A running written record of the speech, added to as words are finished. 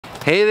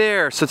Hey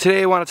there! So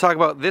today I want to talk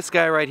about this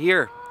guy right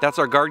here. That's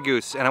our Guard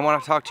Goose, and I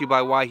want to talk to you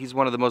about why he's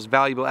one of the most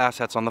valuable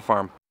assets on the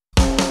farm.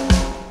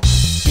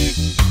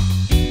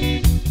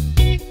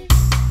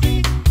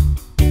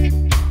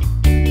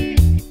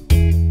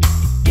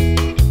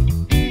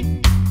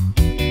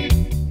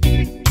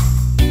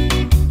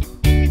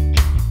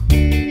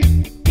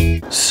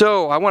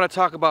 So I want to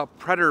talk about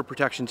predator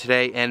protection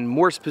today, and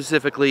more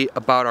specifically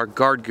about our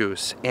Guard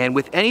Goose. And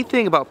with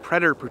anything about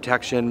predator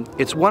protection,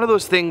 it's one of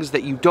those things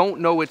that you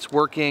don't know it's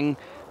working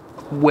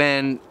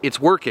when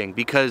it's working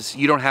because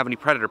you don't have any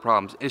predator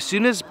problems. As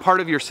soon as part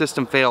of your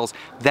system fails,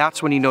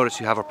 that's when you notice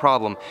you have a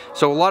problem.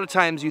 So a lot of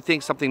times you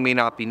think something may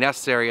not be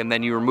necessary, and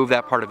then you remove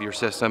that part of your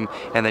system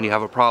and then you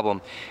have a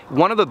problem.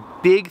 One of the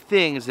big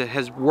things that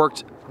has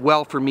worked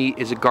well for me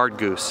is a Guard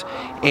Goose,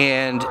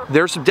 and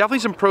there's definitely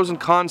some pros and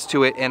cons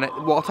to it, and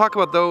I'll talk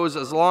about those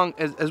as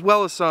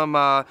well as some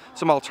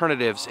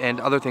alternatives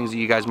and other things that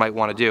you guys might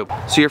want to do.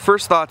 So your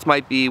first thoughts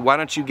might be, why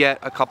don't you get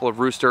a couple of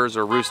roosters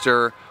or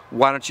rooster?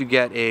 Why don't you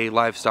get a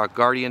livestock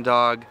guardian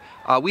dog?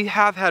 We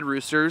have had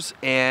roosters,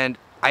 and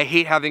I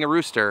hate having a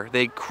rooster.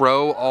 They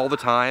crow all the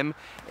time,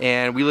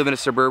 and we live in a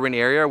suburban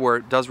area where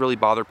it does really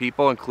bother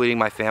people, including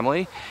my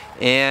family.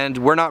 And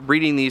we're not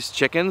breeding these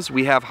chickens.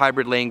 We have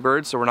hybrid laying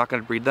birds, so we're not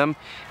going to breed them.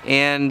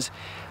 And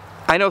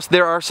I know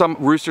there are some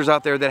roosters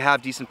out there that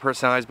have decent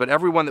personalities, but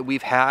everyone that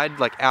we've had,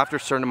 like after a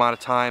certain amount of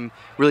time,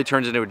 really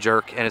turns into a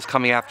jerk and is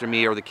coming after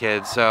me or the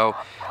kids. So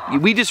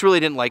we just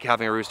really didn't like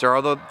having a rooster,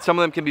 although some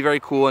of them can be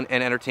very cool and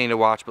entertaining to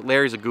watch, but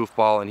Larry's a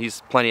goofball and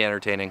he's plenty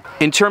entertaining.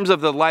 In terms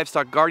of the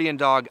livestock guardian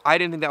dog, I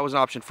didn't think that was an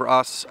option for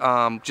us,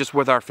 just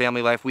with our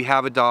family life. We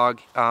have a dog.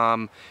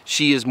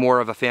 She is more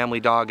of a family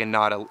dog and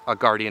not a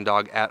guardian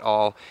dog at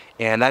all,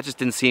 and that just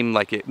didn't seem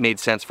like it made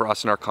sense for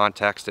us in our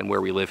context and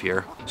where we live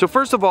here. So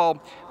first of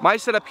all, my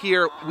setup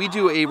here, we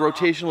do a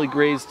rotationally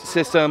grazed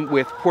system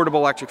with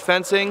portable electric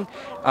fencing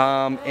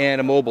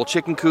and a mobile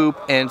chicken coop.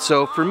 And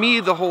so for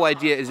me, the whole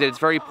idea is that it's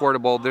very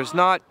portable. There's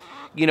not,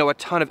 a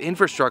ton of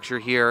infrastructure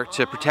here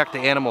to protect the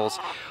animals.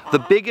 The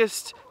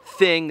biggest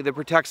thing that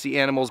protects the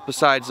animals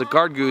besides the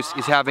Guard Goose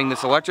is having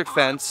this electric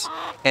fence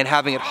and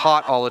having it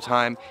hot all the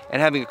time,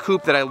 and having a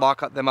coop that I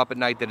lock them up at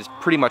night that is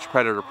pretty much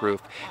predator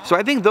proof. So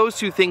I think those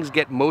two things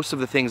get most of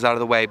the things out of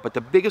the way, but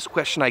the biggest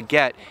question I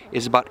get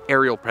is about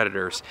aerial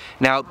predators.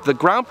 Now, the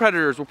ground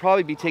predators will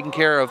probably be taken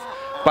care of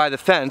by the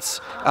fence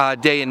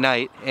day and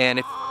night,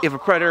 and if a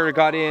predator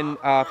got in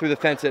through the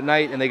fence at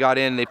night and they got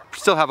in, they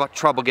still have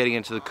trouble getting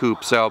into the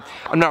coop. So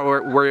I'm not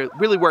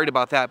really worried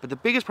about that, but the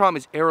biggest problem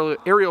is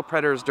aerial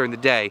predators during the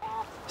day.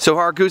 So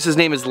our goose's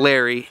name is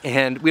Larry,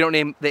 and we don't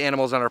name the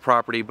animals on our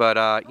property,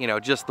 but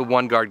just the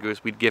one Guard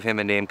Goose, we'd give him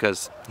a name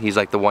because he's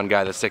like the one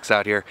guy that sticks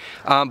out here.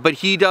 But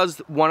he does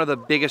one of the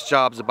biggest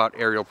jobs about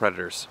aerial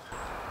predators.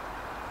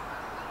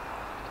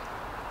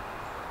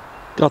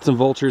 Got some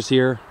vultures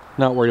here.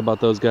 Not worried about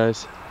those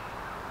guys.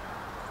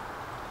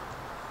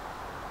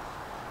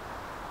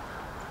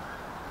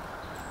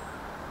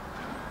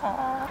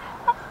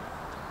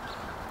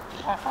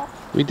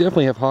 We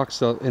definitely have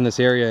hawks in this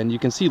area, and you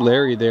can see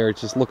Larry there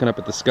just looking up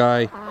at the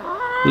sky.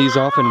 He's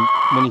often,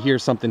 when he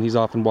hears something, he's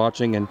often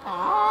watching, and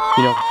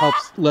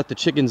helps let the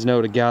chickens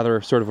know to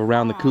gather sort of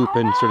around the coop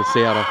and sort of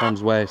stay out of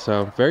harm's way.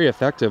 So very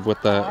effective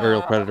with the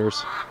aerial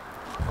predators.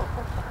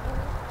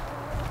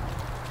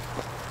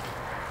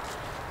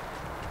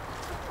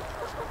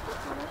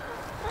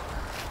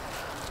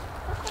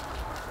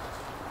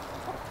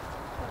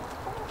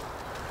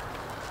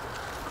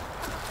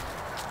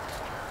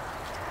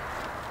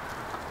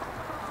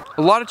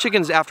 A lot of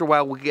chickens, after a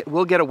while,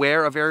 will get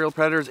aware of aerial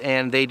predators,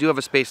 and they do have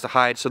a space to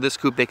hide. So this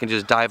coop, they can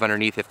just dive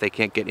underneath if they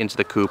can't get into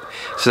the coop.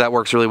 So that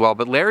works really well.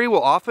 But Larry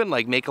will often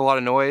make a lot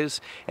of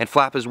noise and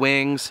flap his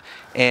wings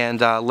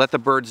and let the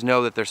birds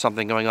know that there's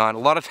something going on. A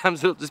lot of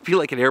times it'll just be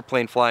like an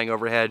airplane flying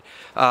overhead.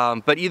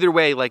 But either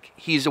way,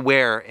 he's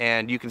aware,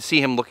 and you can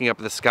see him looking up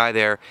at the sky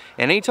there.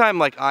 And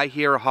anytime I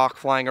hear a hawk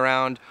flying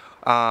around,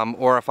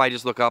 or if I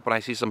just look up and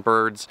I see some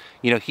birds,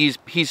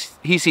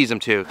 he sees them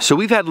too. So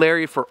we've had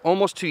Larry for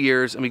almost 2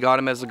 years, and we got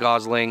him as a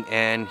gosling,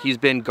 and he's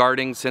been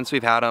guarding since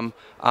we've had him.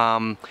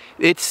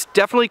 It's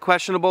definitely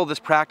questionable, this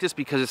practice,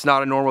 because it's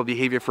not a normal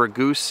behavior for a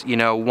goose.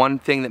 One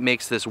thing that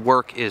makes this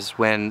work is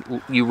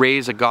when you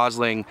raise a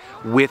gosling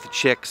with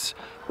chicks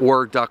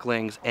or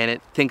ducklings, and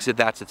it thinks that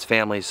that's its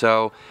family.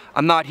 So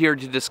I'm not here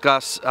to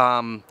discuss,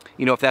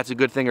 if that's a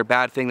good thing or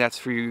bad thing. That's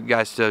for you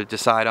guys to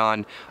decide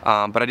on.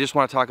 But I just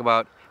want to talk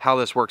about how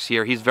this works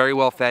here. He's very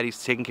well fed,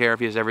 he's taken care of,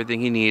 he has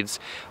everything he needs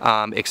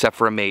except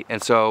for a mate.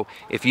 And so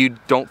if you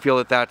don't feel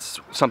that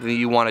that's something that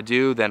you want to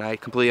do, then I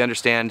completely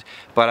understand,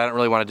 but I don't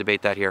really want to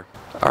debate that here.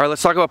 All right,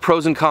 let's talk about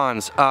pros and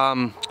cons.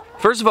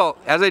 First of all,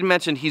 as I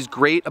mentioned, he's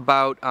great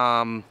about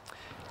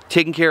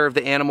taking care of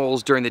the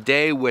animals during the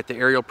day with the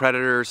aerial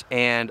predators,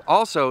 and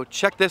also,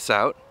 check this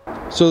out.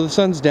 So the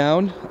sun's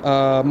down,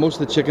 most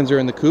of the chickens are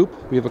in the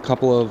coop. We have a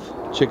couple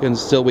of chickens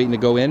still waiting to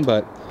go in,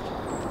 but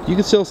you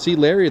can still see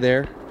Larry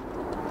there.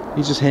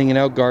 He's just hanging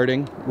out,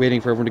 guarding,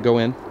 waiting for everyone to go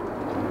in.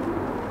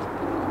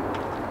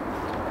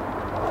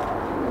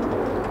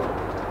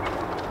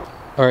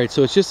 All right,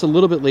 so it's just a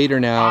little bit later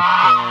now,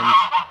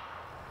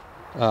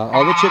 and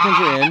all the chickens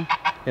are in,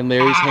 and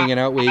Larry's hanging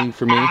out waiting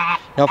for me.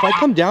 Now, if I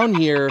come down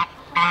here,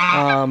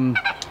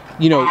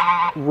 you know,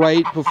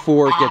 right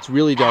before it gets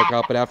really dark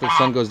out, but after the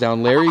sun goes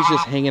down, Larry's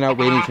just hanging out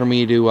waiting for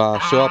me to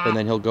show up, and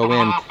then he'll go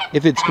in.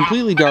 If it's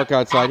completely dark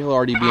outside, he'll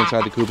already be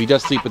inside the coop. He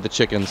does sleep with the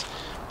chickens.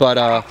 But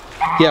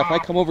yeah, if I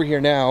come over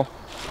here now,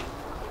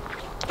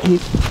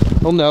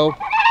 he'll know.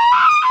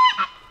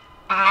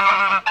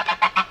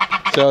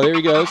 So there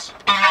he goes.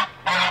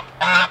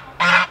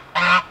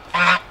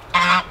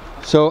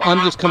 So I'm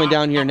just coming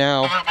down here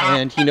now,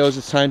 and he knows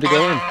it's time to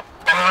go in.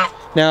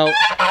 Now,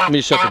 let me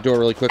just shut the door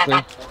really quickly.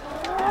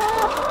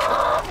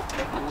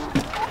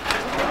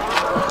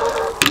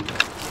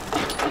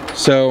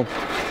 So,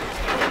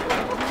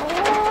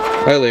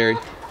 hi Larry.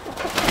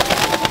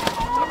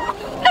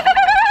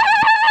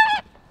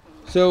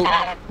 So,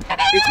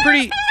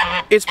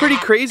 it's pretty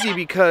crazy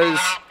because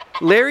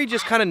Larry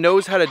just kind of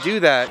knows how to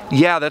do that.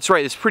 Yeah, that's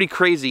right, it's pretty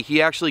crazy.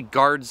 He actually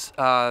guards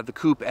the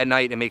coop at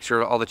night and makes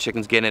sure all the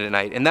chickens get in at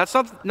night. And that's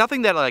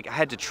nothing that like I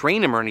had to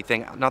train him or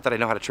anything. Not that I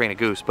know how to train a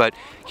goose, but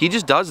he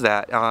just does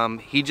that.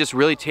 He just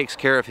really takes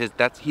care of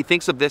he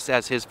thinks of this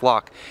as his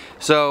flock.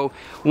 So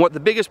what the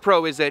biggest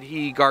pro is that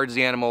he guards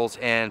the animals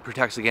and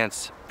protects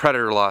against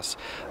predator loss.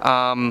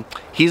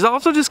 He's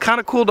also just kind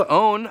of cool to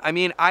own. I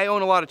mean, I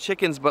own a lot of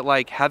chickens, but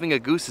like having a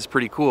goose is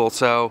pretty cool.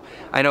 So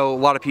I know a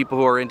lot of people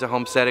who are into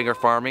homesteading or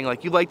farming,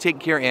 like you like taking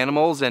care of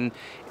animals, and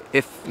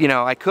if, you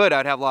know, I could,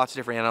 I'd have lots of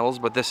different animals,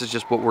 but this is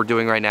just what we're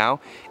doing right now.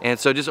 And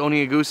so just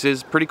owning a goose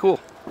is pretty cool.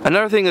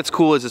 Another thing that's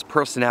cool is his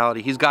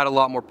personality. He's got a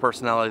lot more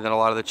personality than a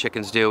lot of the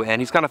chickens do,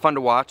 and he's kind of fun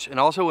to watch.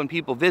 And also when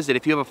people visit,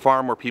 if you have a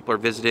farm where people are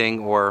visiting,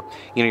 or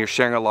you know, you're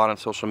sharing a lot on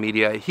social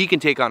media, he can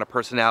take on a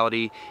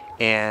personality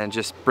and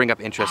just bring up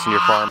interest in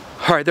your farm.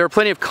 All right, there are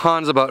plenty of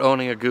cons about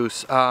owning a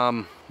goose.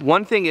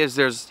 One thing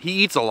is he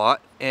eats a lot,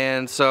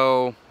 and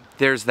so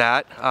there's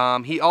that.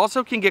 He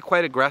also can get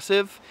quite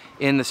aggressive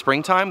in the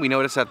springtime. We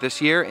noticed that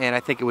this year, and I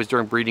think it was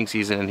during breeding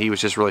season, and he was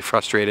just really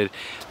frustrated,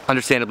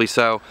 understandably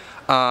so.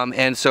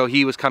 And so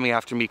he was coming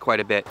after me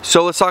quite a bit.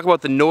 So let's talk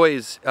about the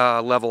noise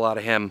level out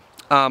of him.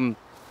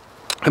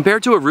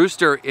 Compared to a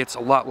rooster, it's a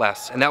lot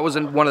less, and that was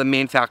one of the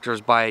main factors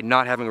by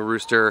not having a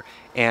rooster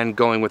and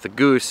going with a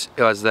goose,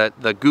 was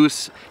that the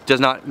goose does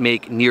not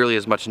make nearly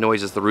as much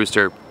noise as the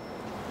rooster.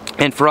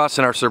 And for us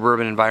in our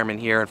suburban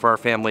environment here, and for our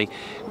family,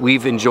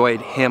 we've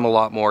enjoyed him a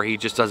lot more. He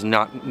just does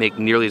not make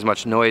nearly as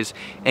much noise,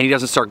 and he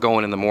doesn't start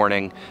going in the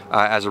morning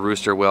as a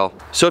rooster will.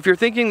 So if you're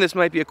thinking this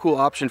might be a cool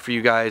option for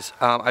you guys,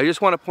 I just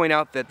want to point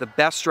out that the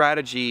best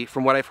strategy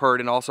from what I've heard,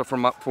 and also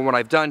from what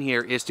I've done here,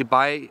 is to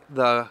buy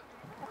the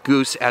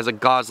goose as a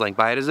gosling.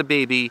 Buy it as a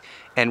baby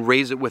and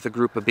raise it with a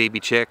group of baby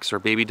chicks or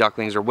baby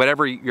ducklings or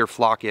whatever your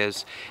flock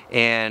is,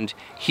 and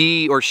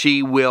he or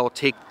she will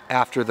take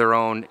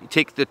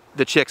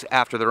the chicks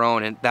after their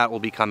own, and that will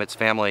become its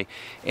family.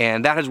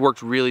 And that has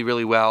worked really,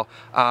 really well.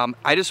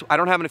 I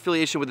don't have an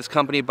affiliation with this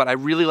company, but I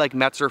really like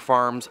Metzer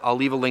Farms. I'll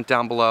leave a link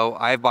down below.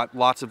 I've bought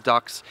lots of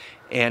ducks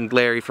and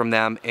Larry from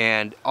them,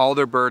 and all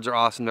their birds are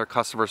awesome. Their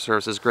customer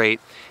service is great,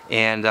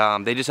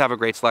 and they just have a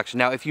great selection.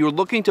 Now, if you're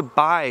looking to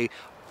buy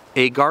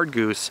a guard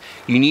goose,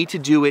 you need to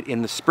do it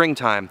in the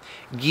springtime.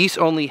 Geese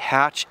only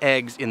hatch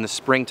eggs in the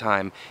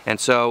springtime, and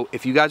so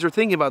if you guys are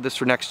thinking about this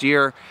for next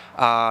year,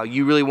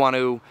 you really want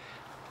to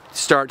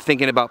start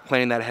thinking about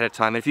planning that ahead of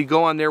time. And if you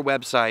go on their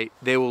website,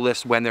 they will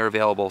list when they're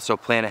available, so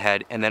plan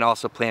ahead, and then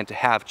also plan to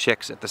have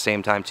chicks at the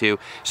same time too,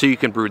 so you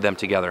can brood them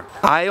together.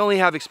 I only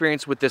have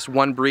experience with this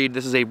one breed.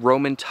 This is a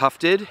Roman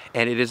tufted,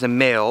 and it is a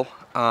male.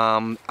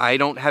 I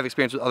don't have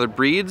experience with other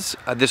breeds.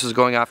 This is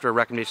going after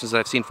recommendations that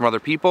I've seen from other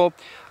people.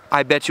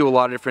 I bet you a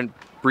lot of different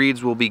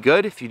breeds will be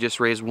good if you just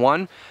raise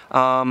one,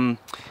 but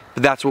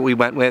that's what we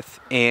went with.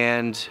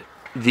 And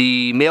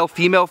the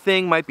male-female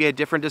thing might be a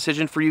different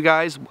decision for you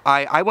guys.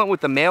 I went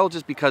with the male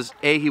just because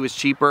A, he was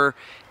cheaper,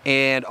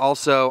 and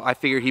also I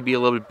figured he'd be a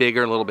little bit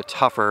bigger, a little bit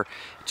tougher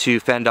to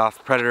fend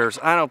off predators.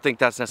 I don't think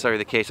that's necessarily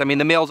the case. I mean,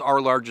 the males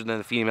are larger than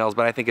the females,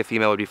 but I think a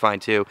female would be fine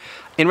too.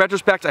 In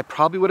retrospect, I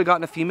probably would have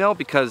gotten a female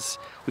because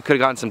we could have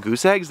gotten some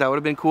goose eggs. That would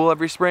have been cool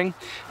every spring.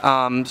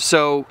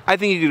 So I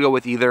think you could go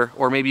with either,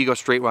 or maybe you go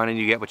straight run and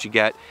you get what you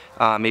get.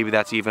 Maybe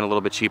that's even a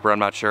little bit cheaper, I'm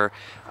not sure.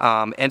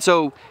 And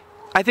so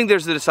I think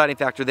there's the deciding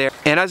factor there.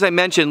 And as I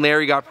mentioned,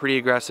 Larry got pretty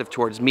aggressive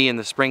towards me in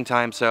the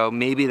springtime, so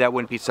maybe that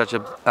wouldn't be such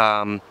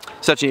an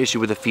issue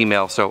with a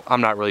female, so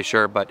I'm not really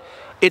sure, but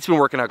it's been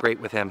working out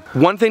great with him.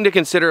 One thing to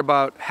consider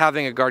about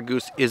having a guard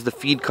goose is the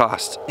feed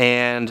cost.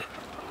 And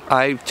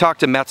I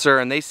talked to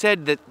Metzer, and they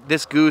said that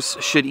this goose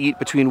should eat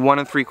between 1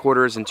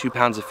 3/4 and 2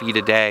 pounds of feed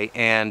a day,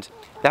 and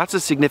that's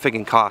a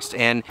significant cost.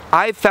 And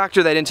I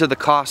factor that into the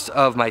cost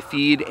of my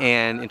feed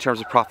and in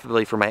terms of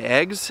profitability for my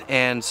eggs.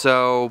 And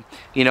so,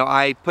 you know,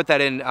 I put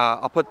that in,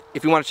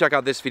 if you want to check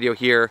out this video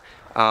here,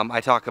 I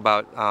talk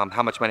about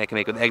how much money I can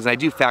make with eggs, and I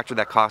do factor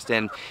that cost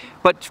in.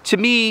 But to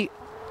me,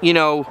 you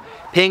know,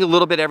 paying a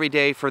little bit every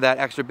day for that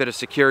extra bit of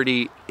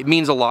security, it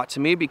means a lot to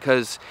me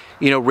because,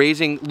 you know,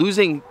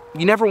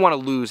 you never want to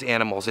lose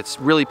animals. It's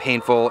really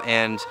painful,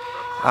 and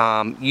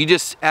you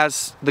just,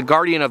 as the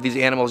guardian of these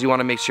animals, you want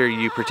to make sure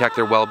you protect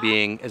their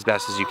well-being as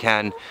best as you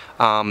can.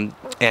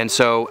 And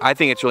so I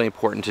think it's really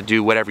important to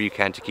do whatever you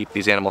can to keep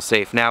these animals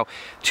safe. Now,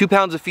 2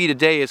 pounds of feed a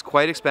day is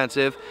quite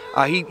expensive.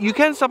 You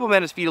can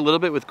supplement his feed a little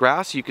bit with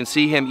grass. You can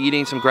see him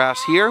eating some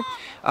grass here.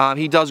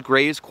 He does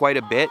graze quite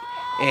a bit,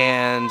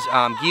 and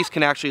geese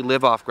can actually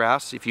live off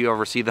grass if you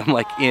ever see them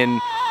like in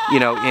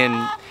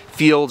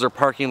fields or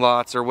parking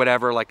lots or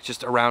whatever, like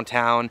just around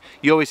town.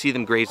 You always see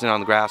them grazing on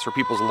the grass or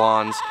people's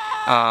lawns,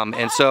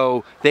 and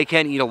so they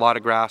can eat a lot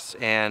of grass,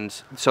 and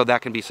so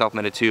that can be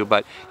supplemented too.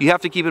 But you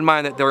have to keep in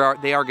mind that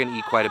they are going to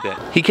eat quite a bit.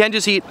 He can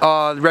just eat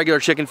regular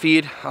chicken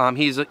feed.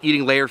 He's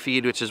eating layer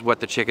feed, which is what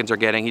the chickens are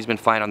getting. He's been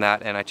fine on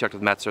that, and I checked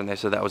with Metzer and they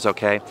said that was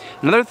okay.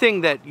 Another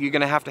thing that you're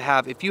going to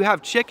have if you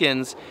have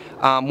chickens,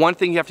 one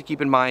thing you have to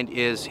keep in mind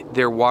is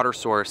their water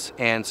source.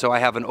 And so I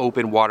have an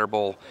open water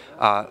bowl,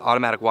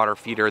 automatic water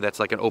feeder that's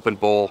like an open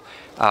bowl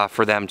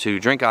for them to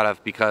drink out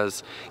of,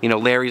 because, you know,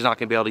 Larry's not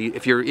going to be able to,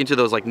 if you're into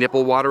those like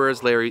nipple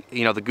waterers, Larry,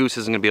 you know, the goose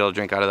isn't going to be able to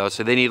drink out of those.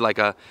 So they need like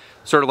a,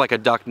 sort of like a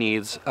duck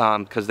needs,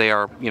 because they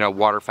are, you know,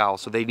 waterfowl.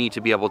 So they need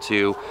to be able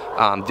to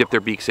dip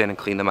their beaks in and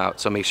clean them out.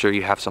 So make sure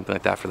you have something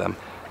like that for them.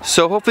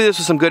 So hopefully this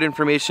was some good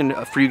information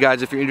for you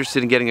guys if you're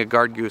interested in getting a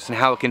guard goose and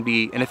how it can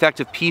be an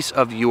effective piece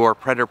of your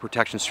predator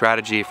protection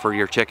strategy for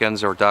your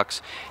chickens or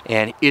ducks.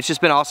 And it's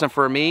just been awesome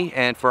for me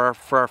and for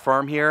our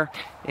farm here.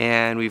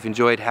 And we've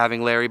enjoyed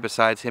having Larry,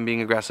 besides him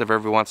being aggressive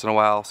every once in a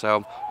while.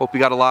 So hope you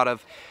got a lot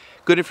of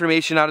good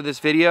information out of this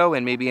video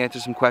and maybe answer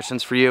some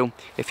questions for you.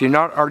 If you're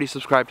not already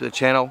subscribed to the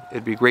channel,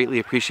 it'd be greatly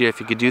appreciated if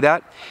you could do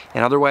that.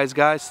 And otherwise,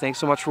 guys, thanks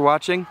so much for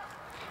watching,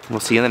 and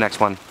we'll see you in the next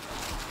one.